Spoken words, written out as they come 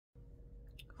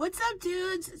What's up,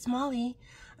 dudes? It's Molly.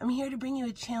 I'm here to bring you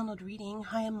a channeled reading.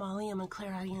 Hi, I'm Molly. I'm a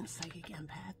clairaudient psychic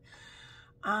empath.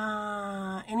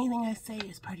 Anything I say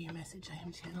is part of your message I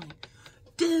am channeling.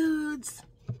 Dudes,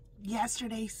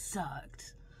 yesterday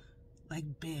sucked. Like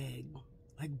big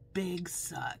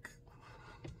suck.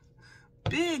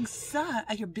 Big suck.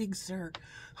 I hear big sir.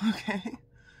 Okay.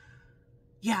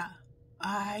 Yeah,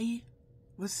 I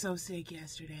was so sick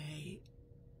yesterday.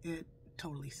 It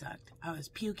totally sucked. I was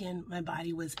puking. My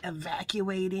body was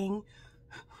evacuating.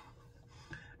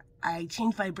 I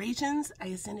changed vibrations. I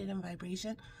ascended in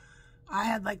vibration.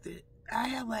 It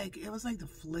was like the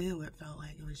flu. It felt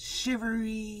like it was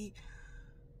shivery,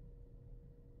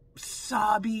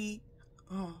 sobby.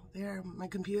 Oh, there, my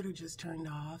computer just turned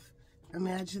off.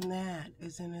 Imagine that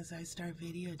as soon as I start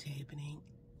videotaping.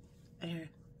 There.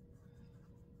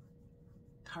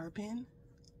 Tarpon?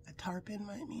 A tarpon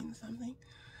might mean something.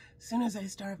 As soon as I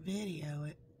start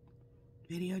videotaping,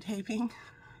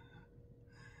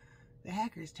 the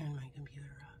hackers turn my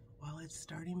computer off while it's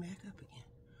starting back up again.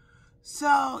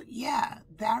 So, yeah,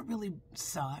 that really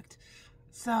sucked.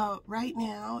 So, right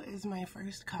now is my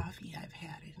first coffee I've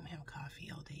had. I didn't have coffee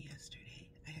all day yesterday.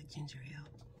 I had ginger ale.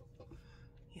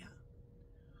 Yeah.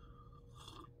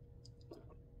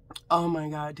 Oh my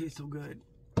God, it tastes so good.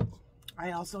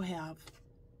 I also have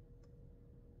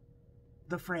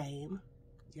the frame.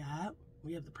 Yeah,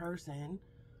 we have the person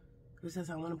who says,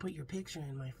 I want to put your picture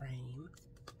in my frame.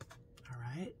 All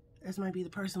right. This might be the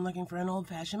person looking for an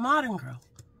old-fashioned modern girl.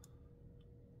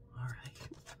 All right.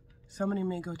 Somebody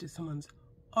may go to someone's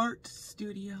art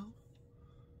studio.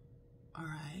 All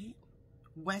right.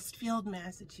 Westfield,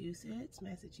 Massachusetts.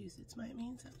 Massachusetts might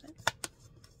mean something.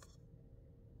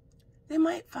 They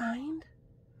might find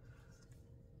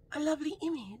a lovely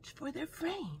image for their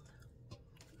frame.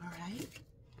 All right.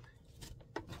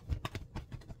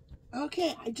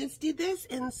 Okay, I just did this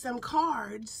and some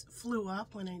cards flew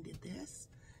up when I did this.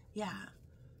 Yeah.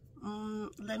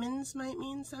 Lemons might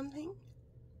mean something.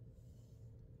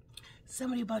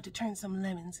 Somebody about to turn some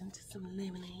lemons into some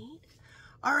lemonade.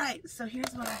 All right, so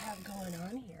here's what I have going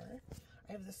on here.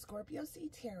 I have the Scorpio Sea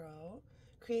Tarot,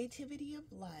 Creativity of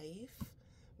Life,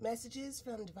 Messages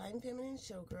from Divine Feminine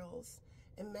Showgirls,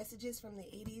 and Messages from the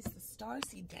 80s, the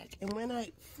Starseed deck. And when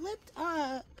I flipped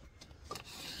up...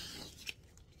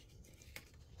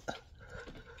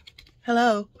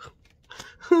 Hello.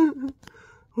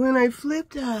 When I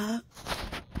flipped up...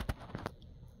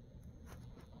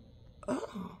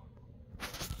 Oh.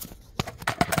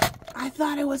 I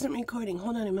thought I wasn't recording.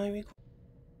 Hold on, am I recording?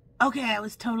 Okay, I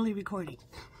was totally recording.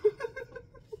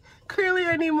 Clearly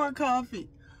I need more coffee.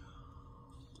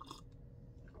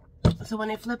 So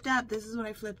when I flipped up, this is what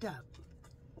I flipped up.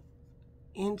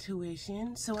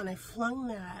 Intuition. So when I flung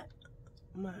that,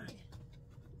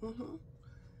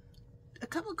 a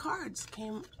couple of cards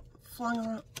came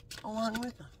flung along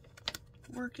with them.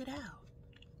 Work it out.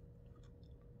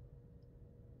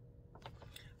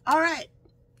 All right.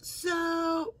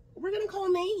 So we're going to call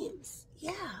names.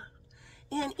 Yeah.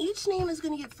 And each name is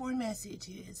going to get 4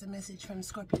 messages. A message from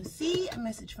Scorpio Sea, a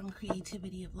message from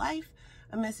Creativity of Life,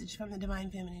 a message from the Divine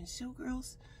Feminine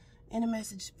Showgirls, and a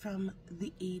message from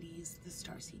the 80s, the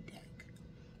Starseed deck.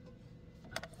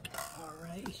 All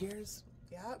right, here's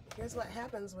what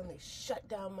happens when they shut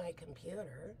down my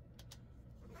computer.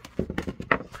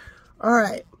 All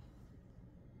right.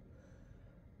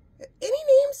 Any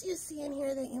names you see in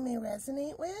here that you may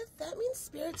resonate with, that means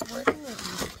Spirit's working with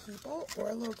these people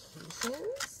or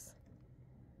locations.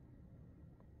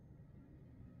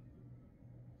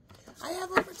 I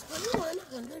have over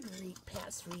 2,100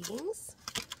 past readings.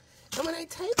 And when I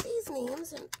type these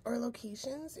names or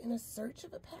locations in a search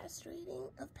of past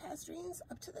readings,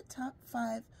 up to the top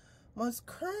 5 most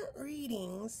current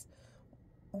readings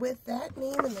with that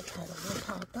name in the title will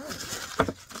pop up.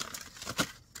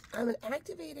 I'm an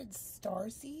activated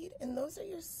Starseed, and those are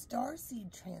your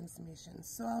Starseed transmissions.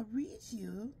 So I'll read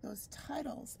you those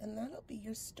titles, and that'll be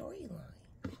your storyline.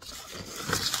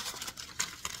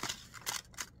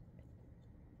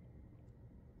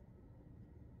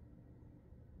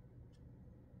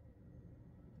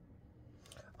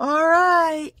 All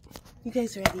right, you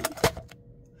guys ready?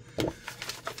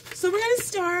 So we're going to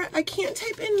start. I can't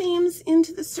type in names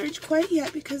into the search quite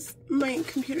yet because my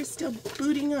computer's still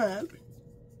booting up.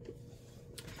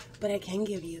 But I can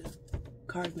give you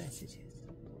card messages.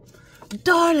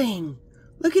 Darling,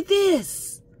 look at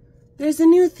this. There's a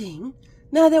new thing.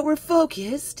 Now that we're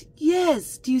focused,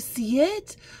 yes, do you see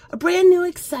it? A brand new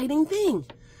exciting thing.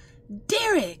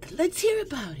 Derek, let's hear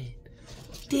about it.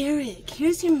 Derek,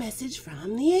 here's your message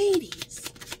from the 80s.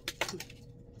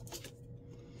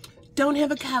 Don't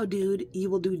have a cow, dude. You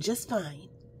will do just fine.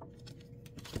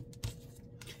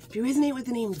 If you resonate with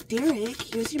the name Derek,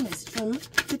 here's your message from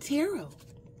the tarot.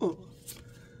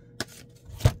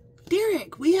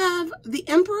 Derek, we have the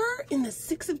Emperor and the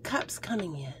Six of Cups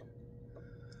coming in.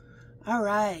 All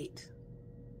right.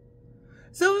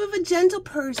 So we have a gentle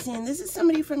person. This is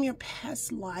somebody from your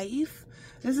past life.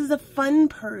 This is a fun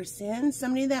person.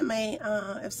 Somebody that may,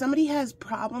 if somebody has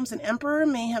problems, an Emperor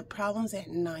may have problems at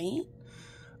night.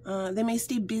 They may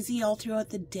stay busy all throughout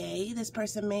the day. This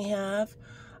person may have,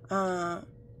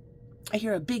 I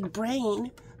hear a big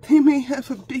brain. They may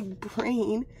have a big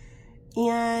brain.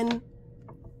 And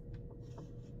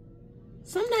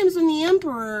sometimes when the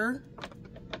Emperor,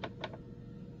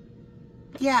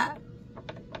 yeah,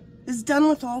 is done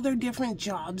with all their different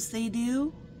jobs they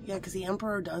do, yeah, because the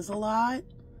Emperor does a lot,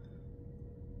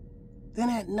 then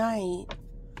at night,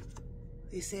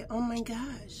 they say, oh my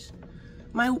gosh,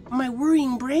 my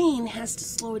worrying brain has to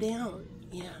slow down.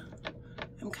 Yeah,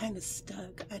 I'm kind of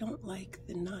stuck. I don't like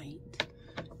the night.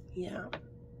 Yeah.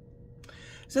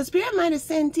 So Spirit might have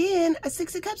sent in a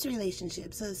Six of Cups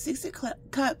relationship. So the Six of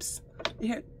Cups,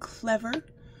 you're clever.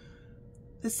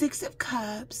 The Six of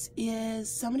Cups is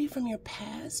somebody from your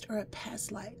past or a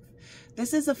past life.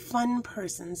 This is a fun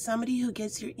person, somebody who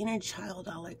gets your inner child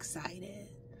all excited.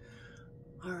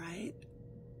 All right.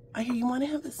 I hear you want to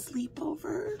have a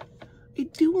sleepover. I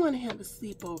do want to have a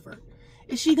sleepover.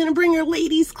 Is she going to bring her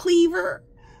ladies' cleaver?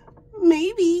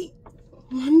 Maybe.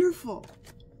 Wonderful.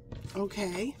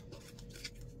 Okay.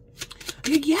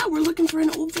 Yeah, we're looking for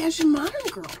an old-fashioned modern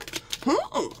girl.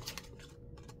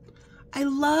 I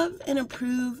love and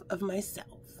approve of myself.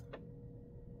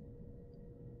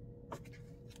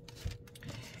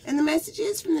 And the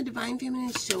messages from the Divine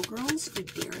Feminine Showgirls for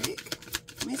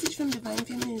Derek. Message from Divine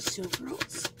Feminine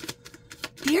Showgirls.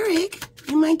 Derek,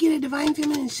 you might get a Divine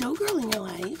Feminine Showgirl in your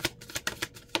life.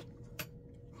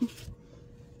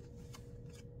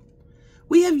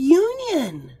 We have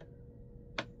union.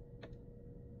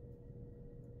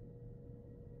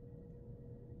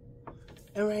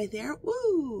 And right there,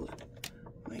 woo,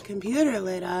 my computer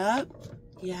lit up.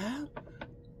 Yeah.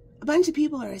 A bunch of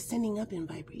people are ascending up in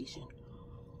vibration.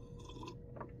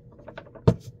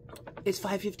 It's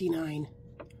 5:59.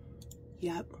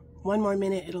 Yep. One more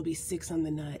minute, it'll be 6 on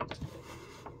the nut.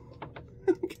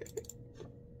 Okay.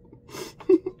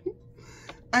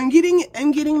 I'm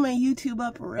getting my YouTube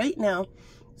up right now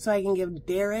so I can give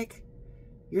Derek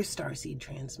your Starseed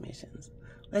transmissions.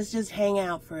 Let's just hang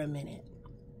out for a minute.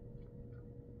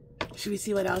 Should we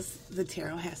see what else the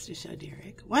tarot has to show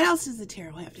Derek? What else does the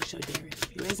tarot have to show Derek?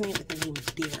 If you resonate with the name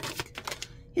Derek.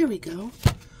 Here we go.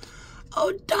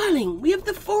 Oh, darling, we have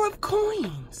the Four of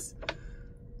Coins.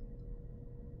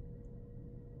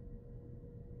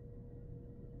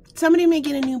 Somebody may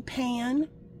get a new pan.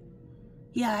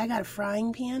 Yeah, I got a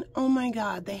frying pan. Oh my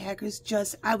God, the hackers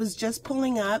I was just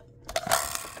pulling up.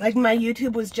 Like my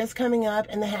YouTube was just coming up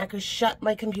and the hackers shut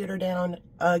my computer down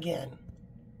again.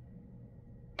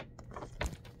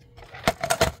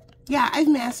 Yeah, I've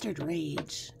mastered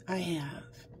rage. I have.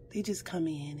 They just come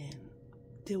in and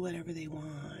do whatever they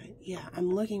want. Yeah,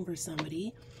 I'm looking for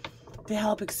somebody to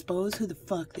help expose who the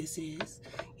fuck this is.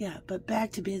 Yeah, but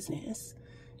back to business.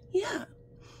 Yeah.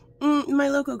 My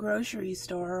local grocery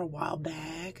store a while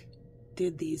back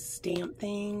did these stamp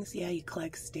things. Yeah, you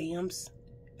collect stamps.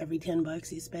 Every 10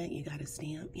 bucks you spent, you got a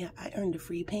stamp. Yeah, I earned a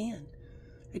free pan.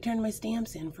 I turned my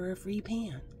stamps in for a free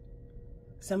pan.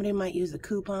 Somebody might use a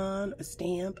coupon, a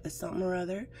stamp, a something or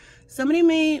other. Somebody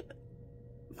may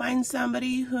find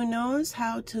somebody who knows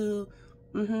how to,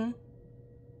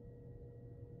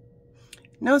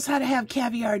 knows how to have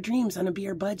caviar dreams on a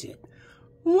beer budget.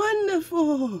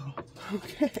 Wonderful.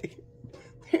 Okay.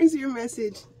 There's your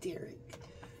message, Derek.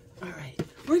 All right.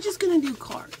 We're just going to do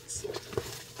cards.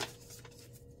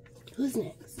 Who's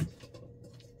next?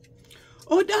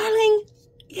 Oh, darling.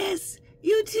 Yes.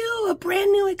 You too, a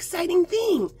brand new exciting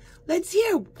thing. Let's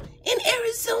hear. In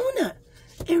Arizona.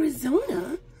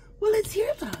 Arizona? Well, let's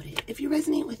hear about it. If you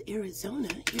resonate with Arizona,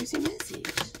 here's your message.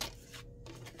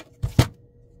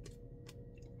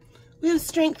 We have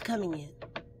strength coming in.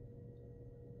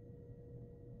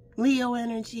 Leo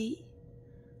energy.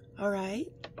 All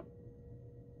right.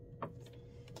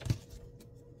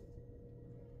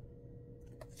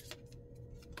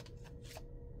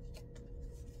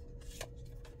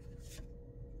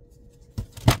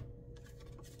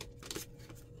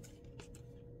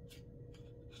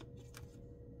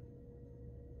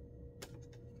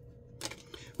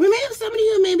 We may have somebody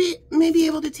who may be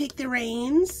able to take the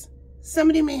reins.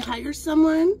 Somebody may hire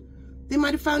someone. They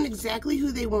might have found exactly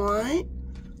who they want.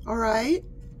 All right.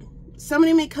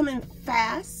 Somebody may come in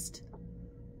fast.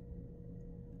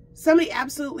 Somebody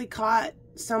absolutely caught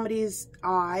somebody's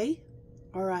eye,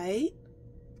 all right?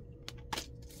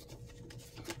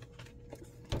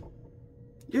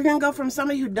 You're going to go from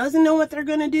somebody who doesn't know what they're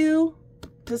going to do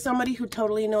to somebody who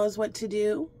totally knows what to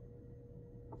do.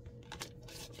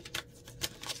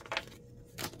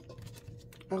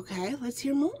 Okay, let's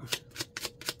hear more.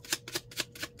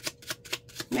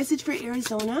 Message for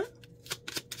Arizona.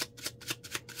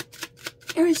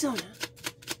 Arizona.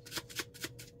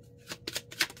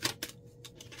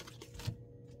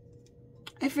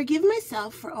 I forgive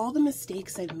myself for all the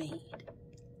mistakes I've made.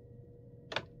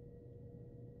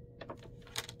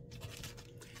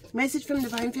 Message from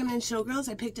Divine Feminine Showgirls.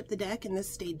 I picked up the deck and this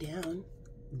stayed down.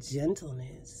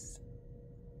 Gentleness.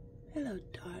 Hello,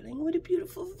 darling. What a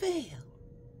beautiful veil.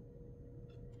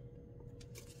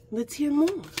 Let's hear more.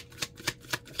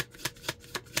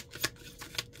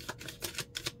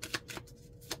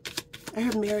 I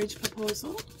heard marriage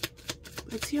proposal.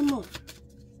 Let's hear more.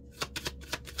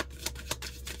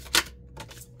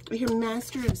 I hear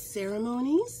master of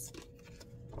ceremonies.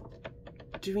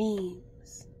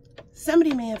 Dreams.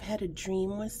 Somebody may have had a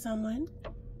dream with someone.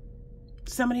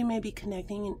 Somebody may be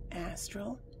connecting in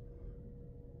astral.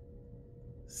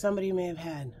 Somebody may have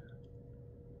had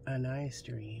a nice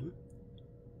dream.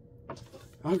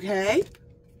 Okay,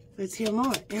 let's hear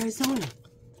more. Arizona.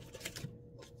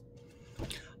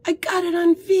 I got it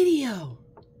on video.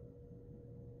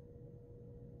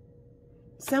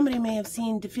 Somebody may have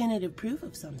seen definitive proof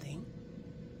of something.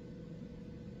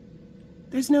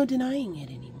 There's no denying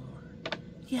it anymore.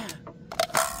 Yeah.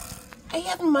 I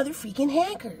have mother freaking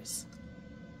hackers.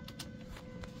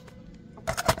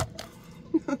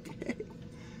 Okay.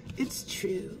 It's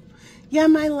true. Yeah,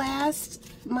 my last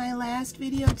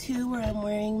video too, where I'm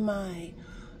wearing my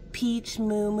peach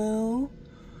muumuu,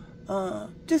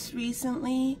 just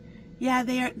recently. Yeah,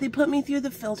 they put me through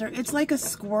the filter. It's like a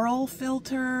squirrel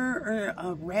filter or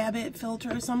a rabbit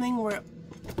filter or something where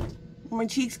my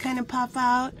cheeks kind of puff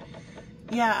out.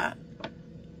 Yeah.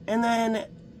 And then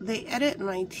they edit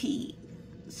my teeth.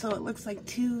 So it looks like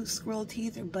two squirrel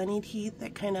teeth or bunny teeth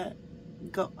that kind of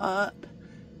go up.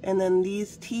 And then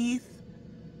these teeth,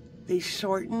 they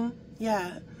shorten.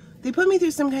 Yeah. They put me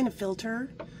through some kind of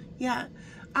filter. Yeah.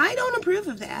 I don't approve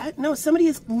of that. No, somebody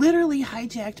has literally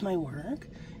hijacked my work.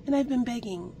 And I've been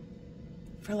begging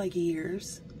for like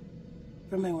years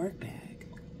for my work back.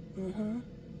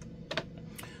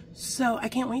 So I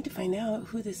can't wait to find out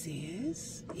who this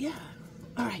is. Yeah.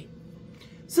 All right.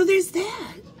 So there's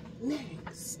that.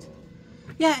 Next.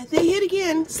 Yeah, they hit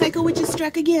again. Psycho Witches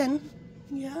struck again.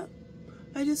 Yeah.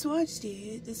 I just watched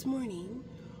it this morning.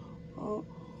 Oh.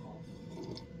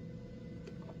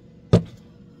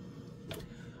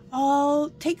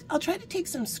 I'll try to take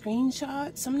some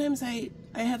screenshots. Sometimes I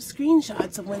have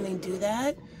screenshots of when they do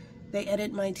that. They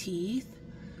edit my teeth.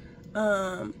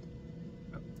 And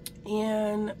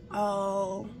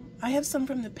I have some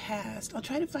from the past. I'll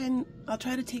try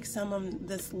to take some on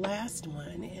this last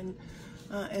one. And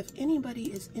if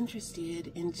anybody is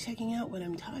interested in checking out what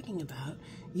I'm talking about,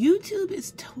 YouTube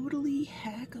is totally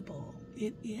hackable.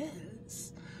 It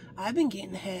is. I've been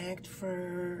getting hacked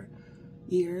for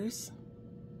years.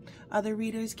 Other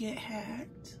readers get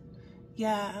hacked.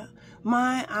 Yeah.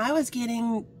 I was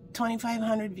getting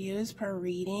 2,500 views per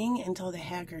reading until the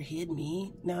hacker hid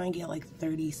me. Now I get like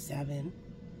 37.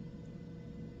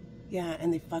 Yeah,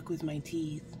 and they fuck with my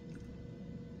teeth.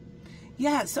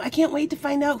 Yeah, so I can't wait to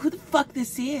find out who the fuck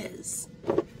this is.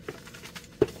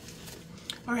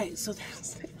 Alright, so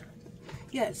that's that.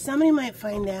 Yeah, somebody might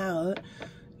find out,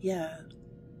 yeah,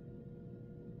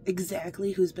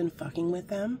 exactly who's been fucking with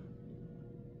them.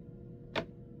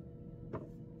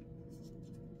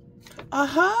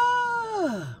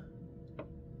 Aha!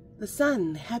 The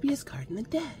sun, the happiest card in the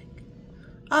deck.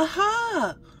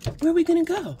 Aha! Where are we gonna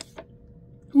go?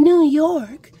 New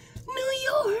York. New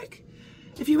York!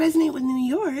 If you resonate with New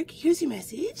York, here's your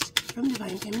message from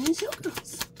Divine Feminine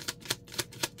Showgirls.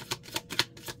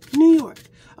 New York.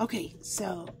 Okay,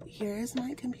 so here's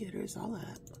my computer's all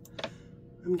up.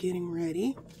 I'm getting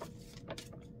ready.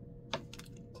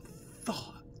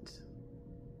 Thought.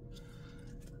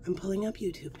 I'm pulling up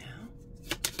YouTube now.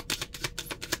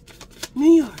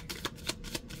 New York.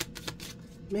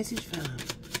 Message found.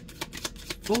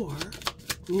 For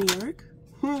New York.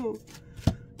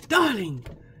 Darling.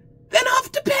 Then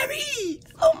off to Paris.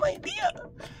 Oh my dear.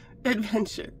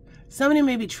 Adventure. Somebody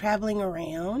may be traveling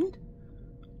around.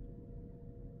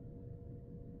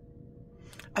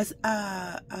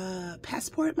 A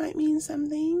passport might mean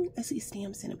something. I see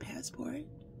stamps in a passport.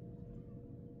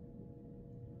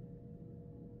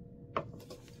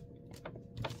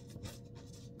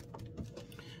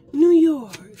 New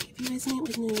York. If you resonate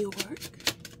with New York,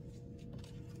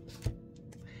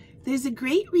 There's a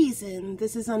great reason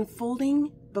this is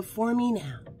unfolding before me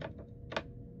now.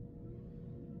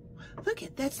 Look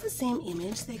at, that's the same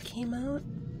image that came out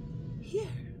here.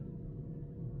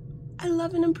 I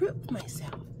love and improve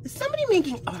myself. Is somebody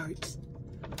making art?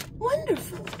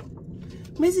 Wonderful.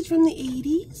 Message from the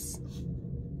 80s.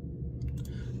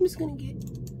 I'm just gonna get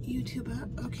YouTube up,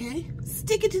 okay?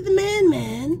 Stick it to the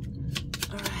man.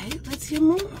 All right, let's hear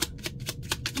more.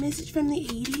 Message from the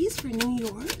 80s for New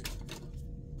York.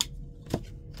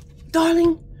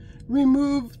 Darling,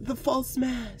 remove the false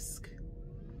mask.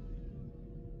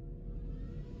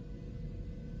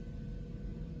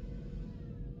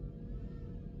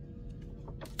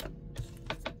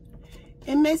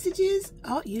 And messages,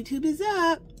 oh, YouTube is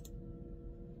up.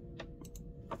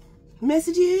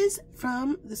 Messages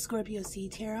from the Scorpio Sea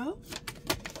Tarot.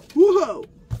 Whoa!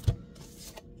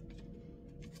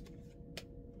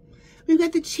 We've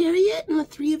got the Chariot and the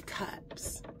Three of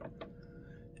Cups.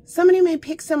 Somebody may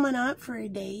pick someone up for a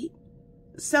date.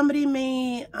 Somebody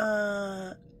may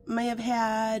have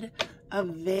had a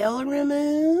veil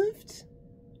removed.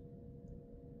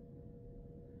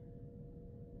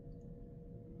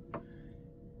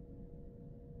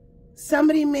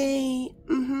 Somebody may,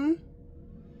 I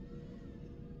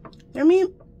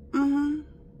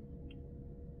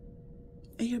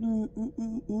hear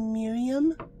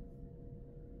Miriam.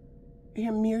 I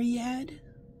hear Myriad.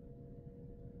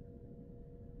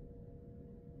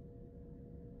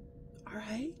 All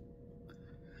right.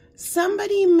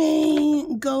 Somebody may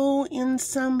go in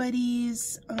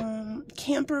somebody's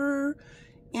camper,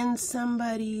 in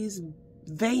somebody's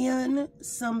van,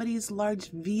 somebody's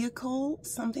large vehicle,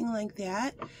 something like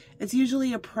that. It's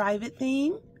usually a private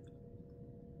thing.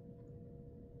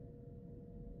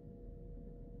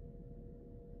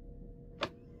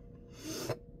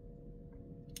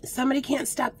 Somebody can't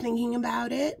stop thinking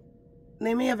about it.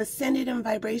 They may have ascended in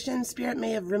vibration. Spirit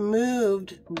may have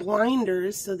removed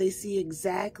blinders so they see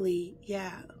exactly.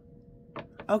 Yeah.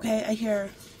 Okay, I hear.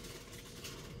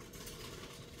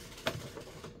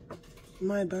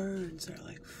 My birds are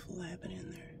like flapping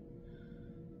in there.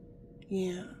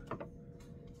 Yeah.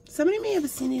 Somebody may have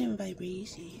ascended in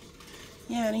vibration.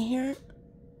 Yeah, and I hear.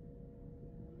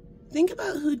 Think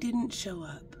about who didn't show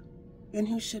up and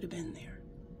who should have been there.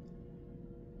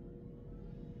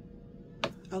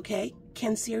 Okay,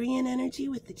 Cancerian energy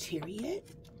with the Chariot.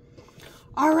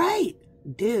 All right,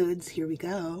 dudes, here we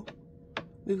go.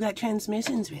 We've got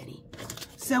transmissions ready.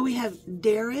 So we have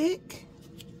Derek,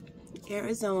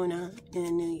 Arizona,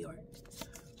 and New York.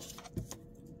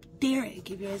 Derek,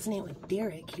 if you resonate with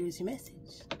Derek, here's your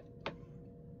message.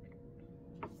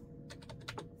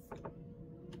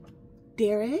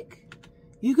 Derek,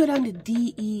 you go down to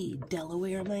DE,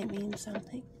 Delaware might mean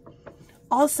something.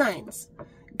 All signs.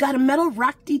 Got a metal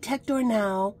rock detector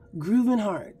now, grooving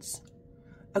hearts.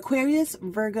 Aquarius,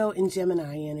 Virgo, and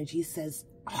Gemini energy says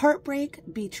heartbreak,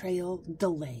 betrayal,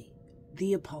 delay,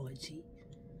 the apology.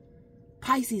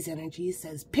 Pisces energy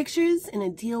says pictures and a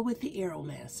deal with the Arrow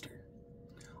Master.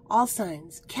 All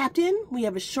signs. Captain, we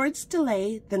have a short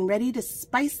delay, then ready to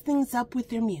spice things up with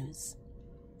their muse.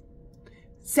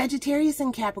 Sagittarius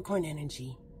and Capricorn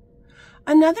energy.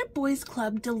 Another boys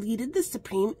club deleted the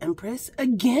Supreme Empress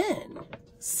again.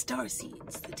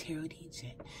 Starseeds, the tarot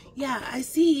DJ. Yeah, I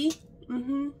see.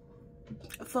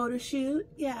 A photo shoot.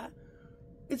 Yeah.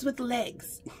 It's with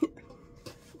legs.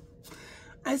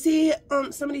 I see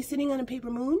somebody sitting on a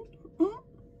paper moon.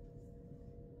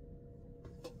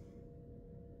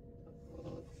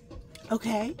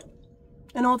 Okay.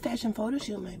 An old-fashioned photo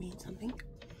shoot might mean something.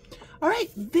 All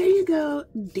right, there you go,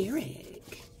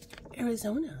 Derek,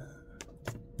 Arizona.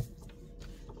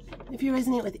 If you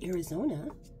resonate with Arizona,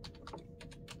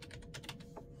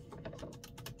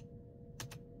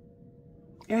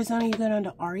 you go down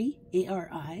to Ari,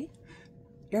 A-R-I.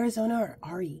 Arizona or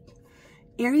Ari.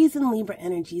 Aries and Libra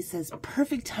energy says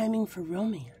perfect timing for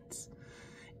romance.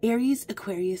 Aries,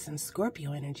 Aquarius, and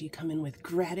Scorpio energy come in with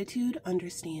gratitude,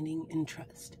 understanding, and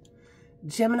trust.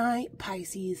 Gemini,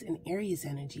 Pisces, and Aries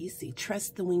energy say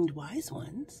trust the winged wise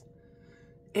ones.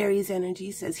 Aries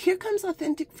energy says here comes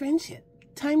authentic friendship,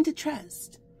 time to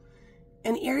trust.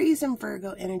 And Aries and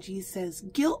Virgo energy says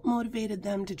guilt motivated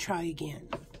them to try again.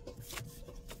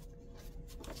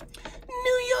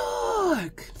 New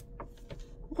York!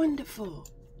 Wonderful.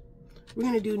 We're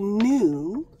going to do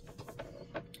new.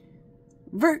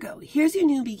 Virgo, here's your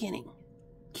new beginning.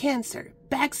 Cancer,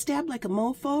 backstab like a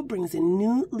mofo brings in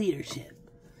new leadership.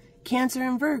 Cancer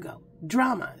and Virgo,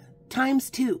 drama,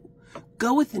 ×2.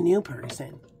 Go with the new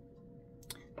person.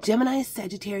 Gemini,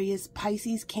 Sagittarius,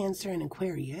 Pisces, Cancer, and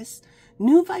Aquarius,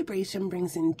 new vibration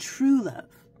brings in true love.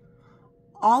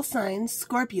 All signs,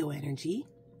 Scorpio energy.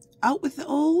 Out with the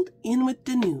old, in with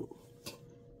the new.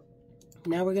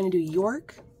 Now we're going to do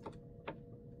York.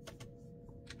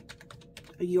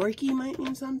 A Yorkie might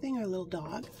mean something, or a little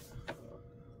dog.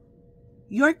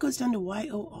 York goes down to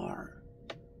YORE.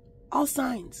 All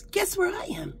signs. Guess where I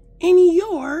am? In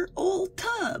your old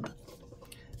tub.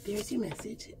 There's your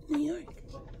message, New York.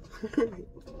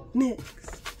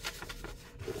 Next.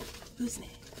 Who's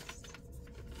next?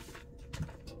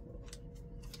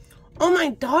 Oh my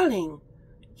darling.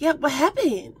 Yeah, what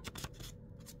happened?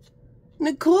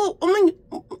 Nicole, oh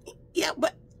my, yeah,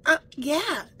 but,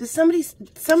 yeah.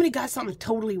 Somebody got something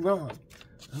totally wrong.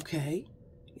 Okay.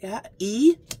 Yeah,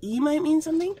 E might mean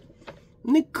something.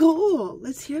 Nicole,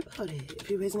 let's hear about it. If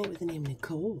you resonate with the name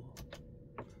Nicole.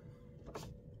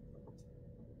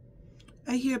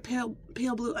 I hear pale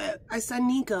blue, I saw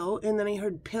Nico, and then I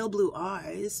heard pale blue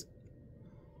eyes.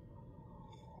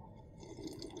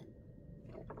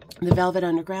 The Velvet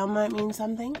Underground might mean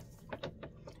something.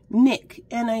 Nick,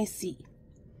 N-I-C.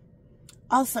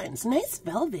 All signs, nice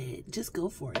velvet, just go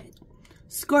for it.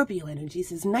 Scorpio energy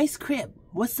says, nice crib.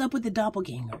 What's up with the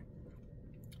doppelganger?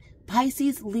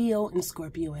 Pisces, Leo, and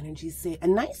Scorpio energy say, a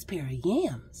nice pair of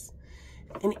yams.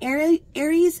 And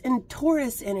Aries and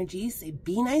Taurus energy say,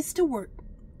 be nice to word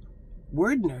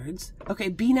nerds. Okay,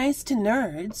 be nice to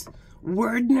nerds.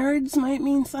 Word nerds might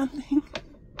mean something.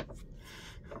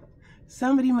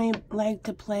 Somebody may like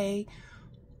to play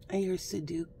your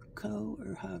Sudoku,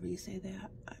 or however you say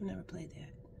that. I've never played that.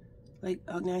 Like,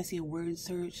 oh, now I see a word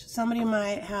search. Somebody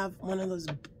might have one of those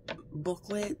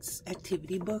booklets,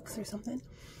 activity books or something.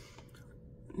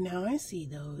 Now I see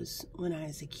those when I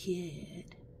was a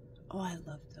kid. Oh, I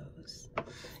love those.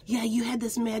 Yeah, you had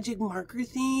this magic marker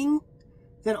thing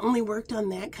that only worked on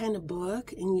that kind of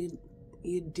book, and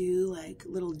you'd do like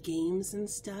little games and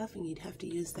stuff, and you'd have to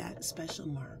use that special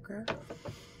marker.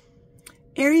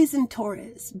 Aries and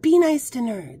Taurus, be nice to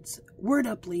nerds. Word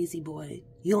up, lazy boy.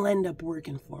 You'll end up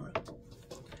working for them.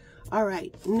 All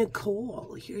right,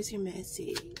 Nicole, here's your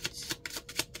message.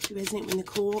 Do you resonate with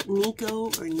Nicole,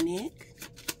 Nico, or Nick?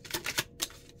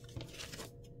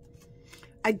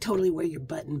 I'd totally wear your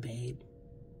button, babe.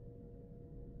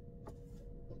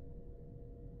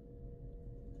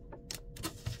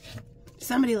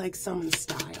 Somebody likes someone's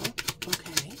style.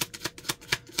 Okay.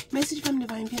 Message from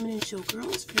Divine Feminine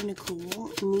Showgirls for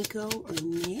Nicole, Nico, or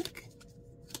Nick.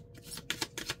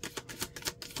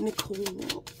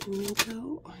 Nicole,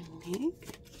 Nico, or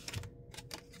Nick.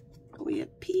 We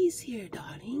have peace here,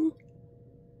 darling.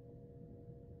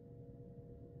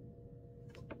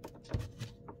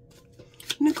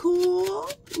 Nicole,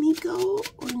 Nico,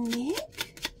 or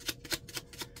Nick?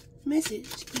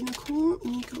 Message for Nicole,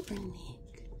 Nico, or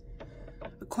Nick.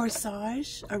 A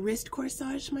corsage, a wrist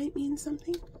corsage might mean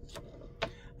something.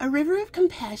 A river of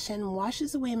compassion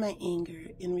washes away my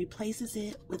anger and replaces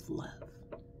it with love.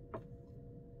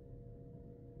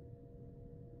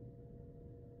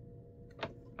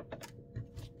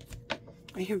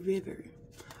 I hear river.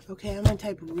 Okay, I'm going to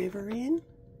type river in.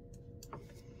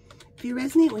 If you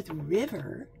resonate with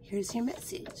river, here's your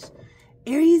message.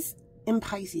 Aries and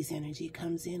Pisces energy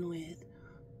comes in with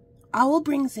owl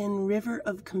brings in river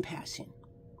of compassion.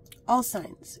 All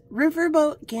signs.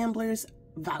 Riverboat gamblers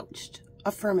vouched.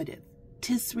 Affirmative.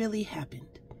 'Tis really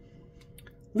happened.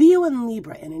 Leo and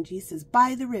Libra energy says,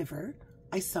 by the river,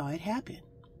 I saw it happen.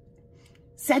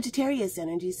 Sagittarius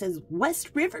energy says, West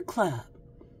River Club.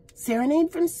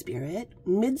 Serenade from Spirit,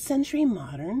 mid-century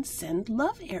modern, send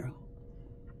love arrow.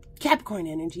 Capricorn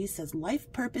energy says,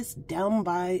 life purpose down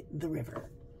by the river.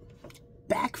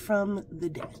 Back from the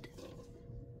dead.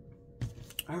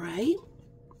 All right.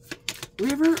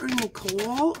 River or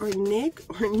Nicole or Nick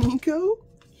or Nico,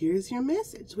 here's your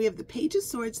message. We have the Page of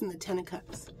Swords and the Ten of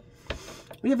Cups.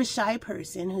 We have a shy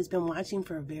person who's been watching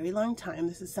for a very long time.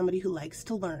 This is somebody who likes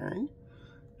to learn.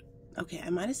 Okay, I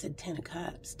might have said 10 of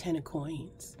Cups, 10 of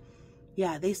Coins.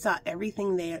 Yeah, they saw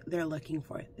everything they're looking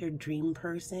for. Their dream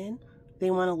person. They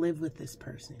want to live with this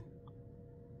person.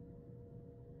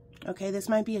 Okay, this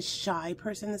might be a shy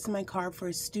person. This is my card for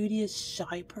a studious,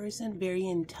 shy person. Very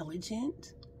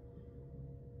intelligent.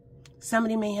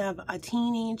 Somebody may have a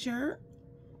teenager.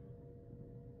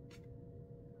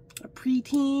 A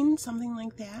preteen, something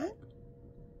like that.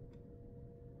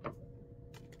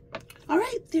 All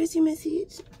right, there's your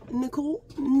message. Nicole,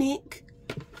 Nick,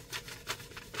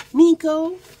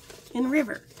 Nico, and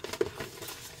River.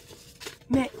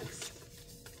 Next.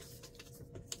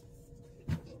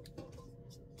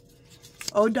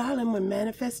 Oh, darling, we're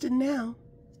manifesting now.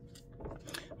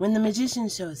 When the Magician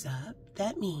shows up,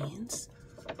 that means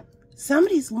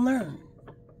somebody's learned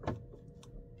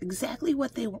exactly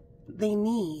what they they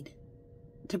need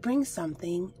to bring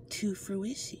something to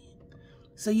fruition.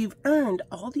 So you've earned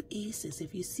all the aces.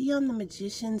 If you see on the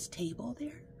magician's table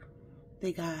there,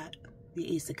 they got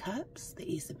the Ace of Cups,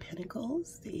 the Ace of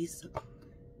Pentacles, the Ace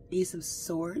of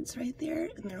Swords right there,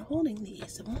 and they're holding the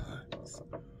Ace of Wands.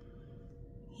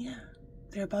 Yeah,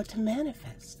 they're about to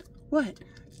manifest. What?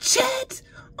 Chet!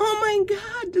 Oh my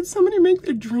God, did somebody make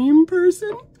the dream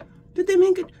person? Did they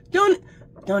make it?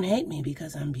 Don't hate me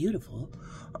because I'm beautiful.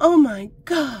 Oh my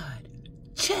God,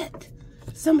 Chet!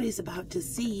 Somebody's about to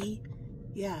see.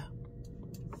 Yeah.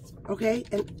 Okay,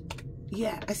 and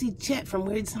yeah, I see Chet from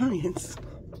Weird Science.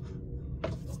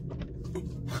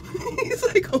 He's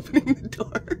like opening the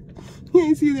door. Yeah,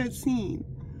 I see that scene.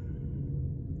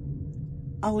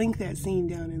 I'll link that scene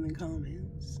down in the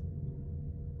comments.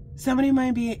 Somebody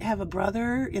might have a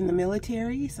brother in the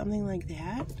military, something like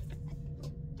that.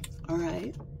 All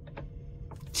right.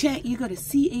 Chet, you go to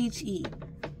CHE.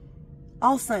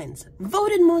 All signs.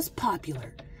 Voted most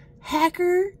popular.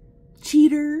 Hacker,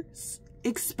 cheaters,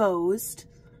 exposed,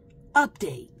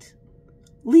 update.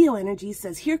 Leo energy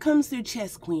says, here comes their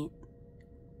chess queen.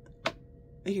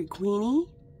 I hear Queenie.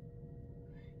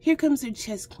 Here comes their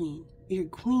chess queen. I hear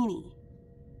Queenie.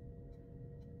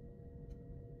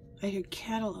 I hear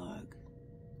catalog.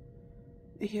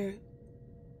 I hear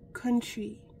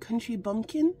country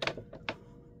bumpkin.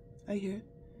 I hear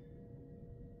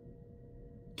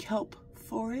kelp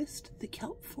forest. The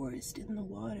kelp forest in the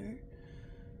water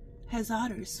has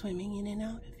otters swimming in and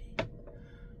out of it.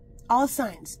 All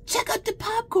signs, check out the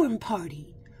popcorn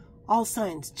party. All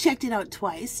signs, checked it out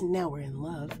twice, now we're in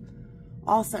love.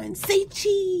 All signs, say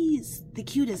cheese. The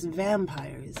cutest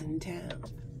vampires in town.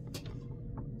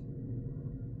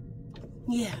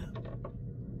 Yeah.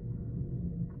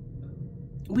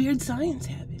 Weird Science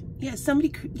have it.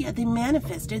 Yeah, they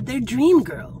manifested their dream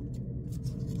girl.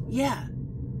 Yeah.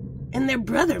 And their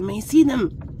brother may see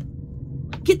them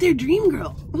get their dream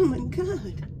girl. Oh my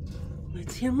God.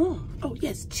 Let's hear more. Oh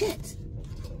yes, Chet.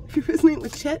 If you're resonating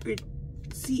with Chet or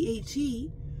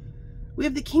CHE, we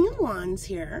have the King of Wands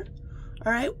here.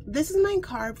 All right, this is my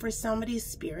card for somebody's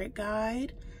spirit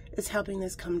guide is helping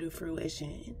this come to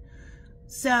fruition.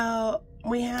 So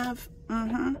we have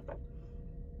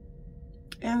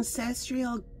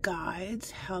ancestral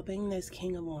guides helping this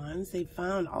King of Wands. They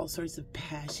found all sorts of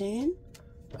passion.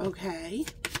 Okay,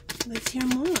 let's hear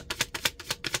more.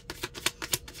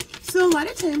 So a lot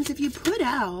of times if you put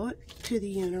out to the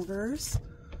universe,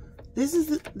 this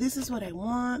is what I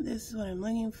want, this is what I'm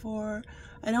looking for,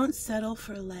 I don't settle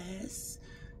for less,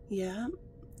 yeah,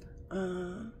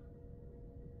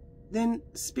 then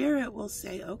Spirit will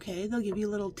say, okay, they'll give you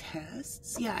little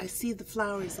tests. Yeah, I see the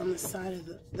flowers on the side of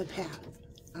the path.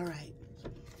 All right.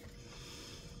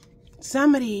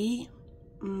 Somebody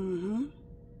may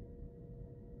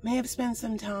have spent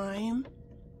some time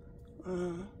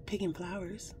picking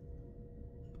flowers.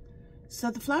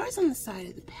 So the flowers on the side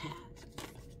of the path,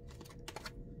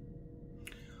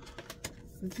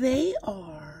 they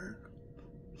are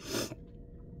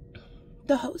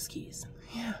the host keys.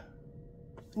 Yeah.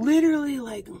 Literally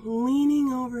like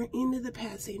leaning over into the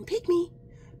path saying, pick me,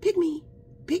 pick me,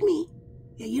 pick me.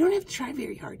 Yeah, you don't have to try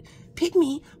very hard. Pick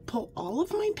me, pull all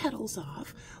of my petals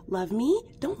off. Love me,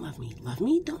 don't love me. Love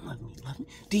me, don't love me. Love me.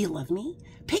 Do you love me?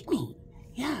 Pick me.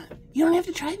 Yeah, you don't have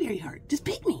to try very hard. Just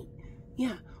pick me.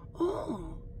 Yeah.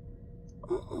 Oh,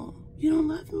 you don't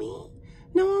love me?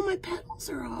 No, all my petals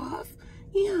are off.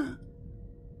 Yeah.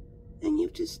 And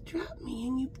you've just dropped me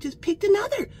and you've just picked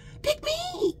another. Pick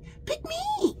me! Pick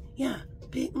me! Yeah.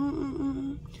 Pick,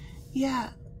 yeah.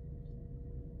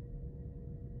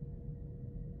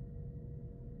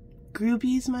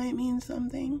 Groupies might mean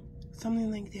something.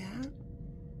 Something like that.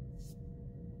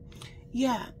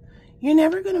 Yeah. You're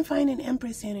never going to find an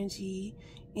Empress energy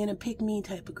in a pick-me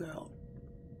type of girl.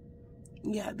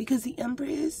 Yeah, because the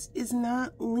Empress is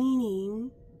not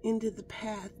leaning into the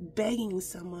path begging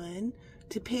someone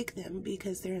to pick them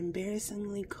because they're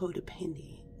embarrassingly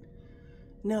codependent.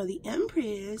 No, the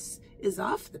Empress is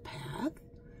off the path.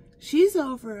 She's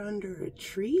over under a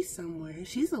tree somewhere.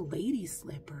 She's a lady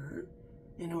slipper,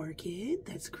 an orchid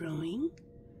that's growing.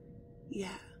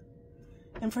 Yeah.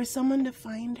 And for someone to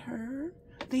find her,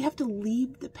 they have to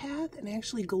leave the path and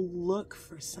actually go look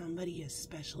for somebody as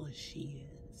special as she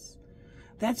is.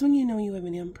 That's when you know you have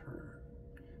an emperor.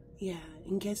 Yeah,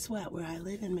 and guess what? Where I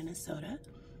live in Minnesota,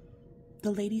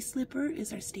 the lady slipper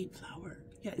is our state flower.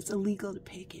 Yeah, it's illegal to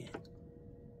pick it.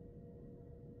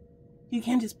 You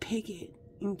can't just pick it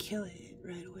and kill it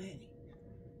right away.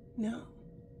 No.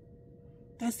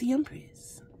 That's the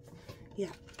Empress.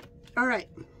 Yeah. All right.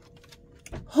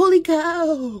 Holy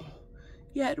cow.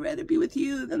 Yeah, I'd rather be with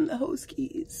you than the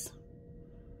Hoskies.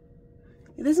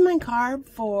 This is my card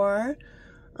for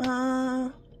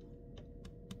a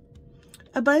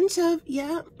bunch of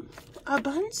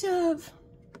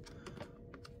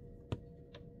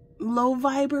low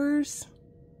vibers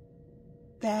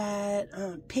that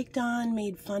picked on,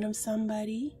 made fun of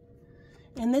somebody.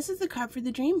 And this is the card for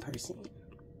the dream person.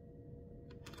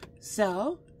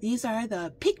 So these are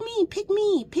the pick me, pick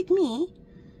me, pick me.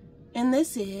 And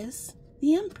this is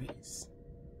the Empress.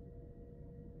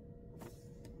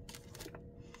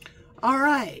 All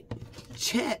right,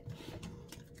 Chet.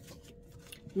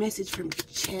 Message from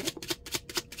Chet.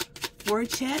 For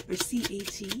Chet or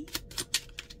C-H-E.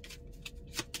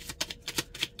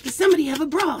 Does somebody have a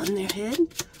bra on their head?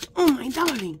 Oh, my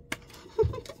darling.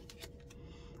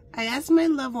 I ask my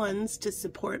loved ones to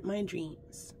support my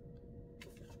dreams.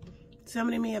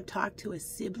 Somebody may have talked to a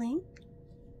sibling.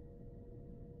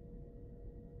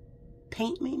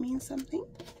 Paint may mean something.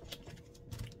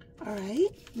 All right.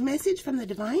 Message from the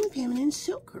Divine Feminine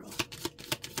Show Girl.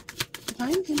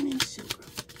 Divine Feminine Show Girl.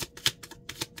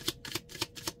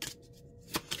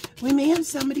 We may have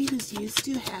somebody who's used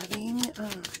to having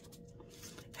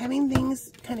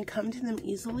things kind of come to them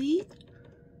easily.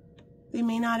 They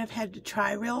may not have had to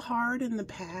try real hard in the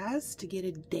past to get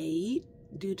a date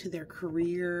due to their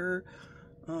career,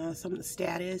 some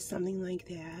status, something like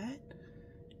that.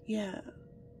 Yeah.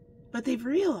 But they've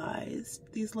realized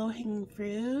these low-hanging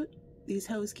fruit, these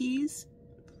Hoskies,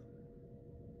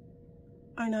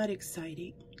 are not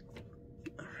exciting.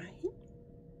 All right.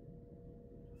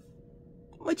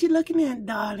 What you looking at,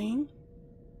 darling?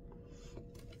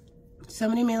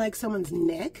 Somebody may like someone's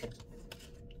neck.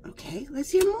 Okay,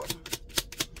 let's hear more.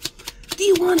 Do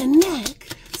you want a neck?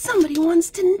 Somebody wants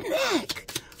to neck.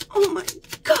 Oh my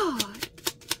God.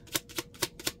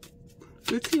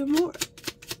 Let's hear more.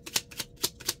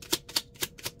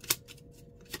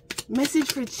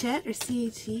 Message for Chet or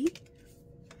C-H-E.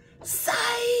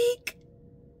 Psych!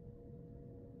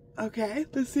 Okay,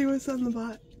 let's see what's on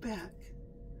the back.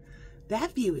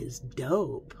 That view is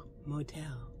dope.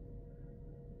 Motel.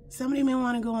 Somebody may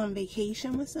want to go on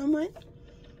vacation with someone.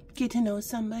 Get to know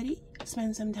somebody.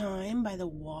 Spend some time by the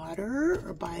water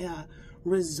or by a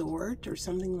resort or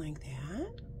something like that.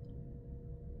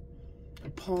 A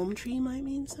palm tree might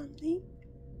mean something.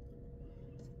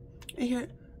 I hear,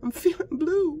 I'm feeling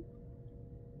blue.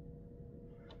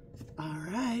 All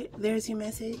right, there's your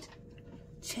message.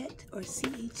 Chet or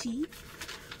C-H-E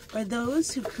are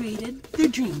those who created their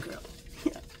dream girl.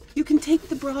 You can take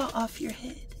the bra off your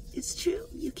head. It's true,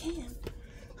 you can.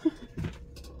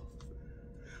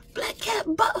 Black cat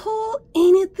butthole,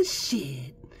 ain't it the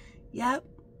shit? Yep,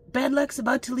 bad luck's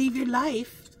about to leave your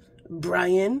life.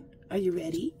 Brian, are you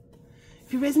ready?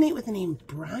 If you resonate with the name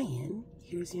Brian,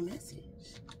 here's your message.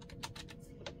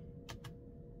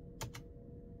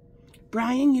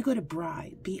 Brian, you go to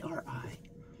Bri, B-R-I.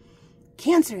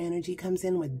 Cancer energy comes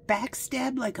in with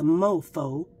backstab like a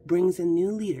mofo, brings in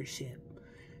new leadership.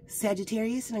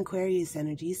 Sagittarius and Aquarius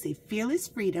energy say fearless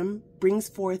freedom brings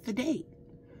forth the date.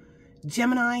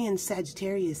 Gemini and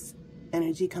Sagittarius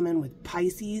energy come in with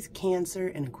Pisces, Cancer,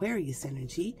 and Aquarius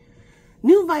energy.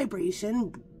 New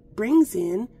vibration brings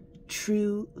in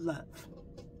true love.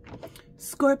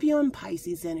 Scorpio and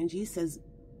Pisces energy says,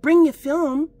 bring your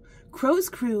film. Crow's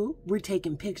crew, we're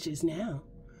taking pictures now.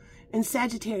 And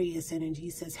Sagittarius energy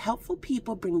says, helpful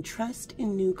people bring trust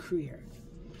in new career.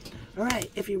 All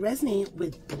right, if you resonate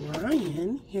with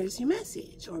Brian, here's your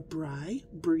message. Or Bri,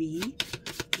 Bree,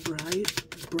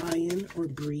 Brian, or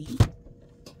Bree.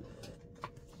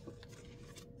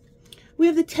 We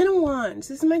have the Ten of Wands.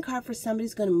 This is my card for somebody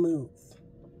who's going to move.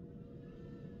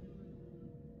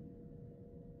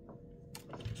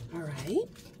 All right.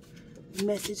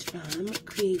 Message from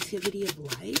Creativity of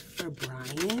Life for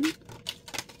Brian.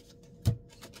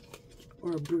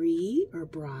 Or Bree, or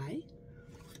Bri.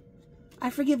 I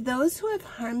forgive those who have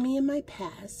harmed me in my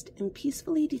past and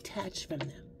peacefully detach from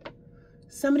them.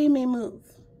 Somebody may move.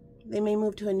 They may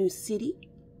move to a new city.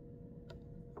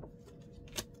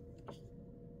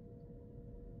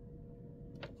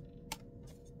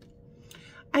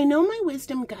 I know my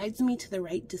wisdom guides me to the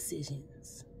right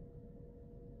decisions.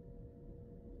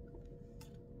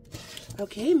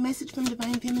 Okay, message from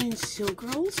Divine Feminine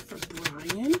Showgirls for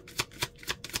Brian.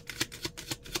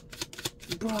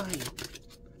 Brian.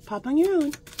 Pop on your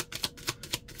own.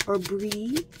 Or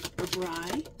Bree, or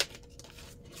Bri.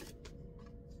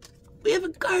 We have a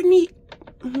Gardening.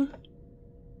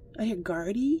 I hear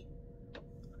Guardy.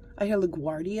 I hear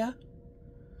LaGuardia.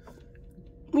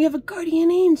 We have a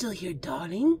guardian angel here,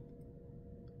 darling.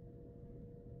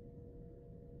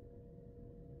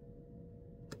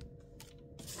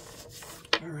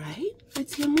 All right,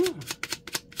 let's hear more.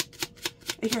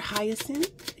 I hear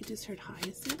hyacinth. I just heard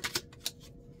hyacinth.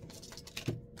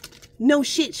 No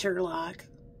shit, Sherlock.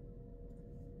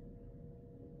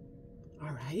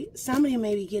 All right, somebody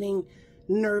may be getting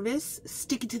nervous.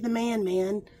 Stick it to the man,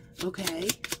 man. Okay,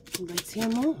 let's hear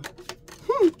more.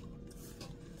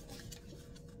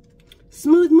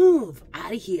 Smooth move.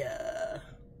 Out of here.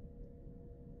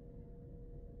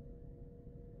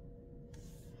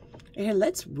 Here,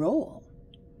 let's roll.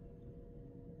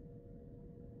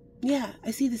 Yeah,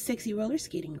 I see the sexy roller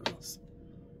skating girls.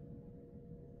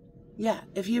 Yeah,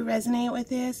 if you resonate with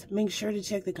this, make sure to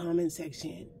check the comment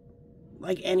section.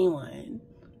 Like anyone.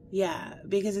 Yeah,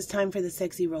 because it's time for the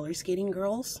sexy roller skating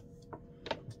girls.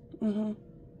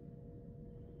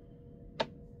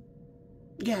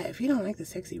 Yeah, if you don't like the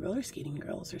sexy roller skating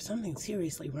girls, there's something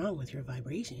seriously wrong with your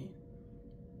vibration.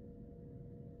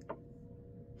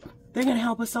 They're going to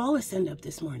help us all ascend up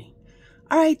this morning.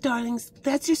 All right, darlings,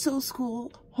 that's your soul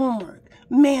school homework.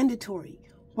 Mandatory.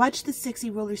 Watch the sexy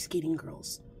roller skating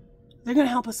girls. They're going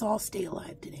to help us all stay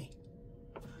alive today.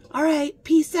 All right,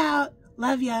 peace out.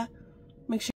 Love ya.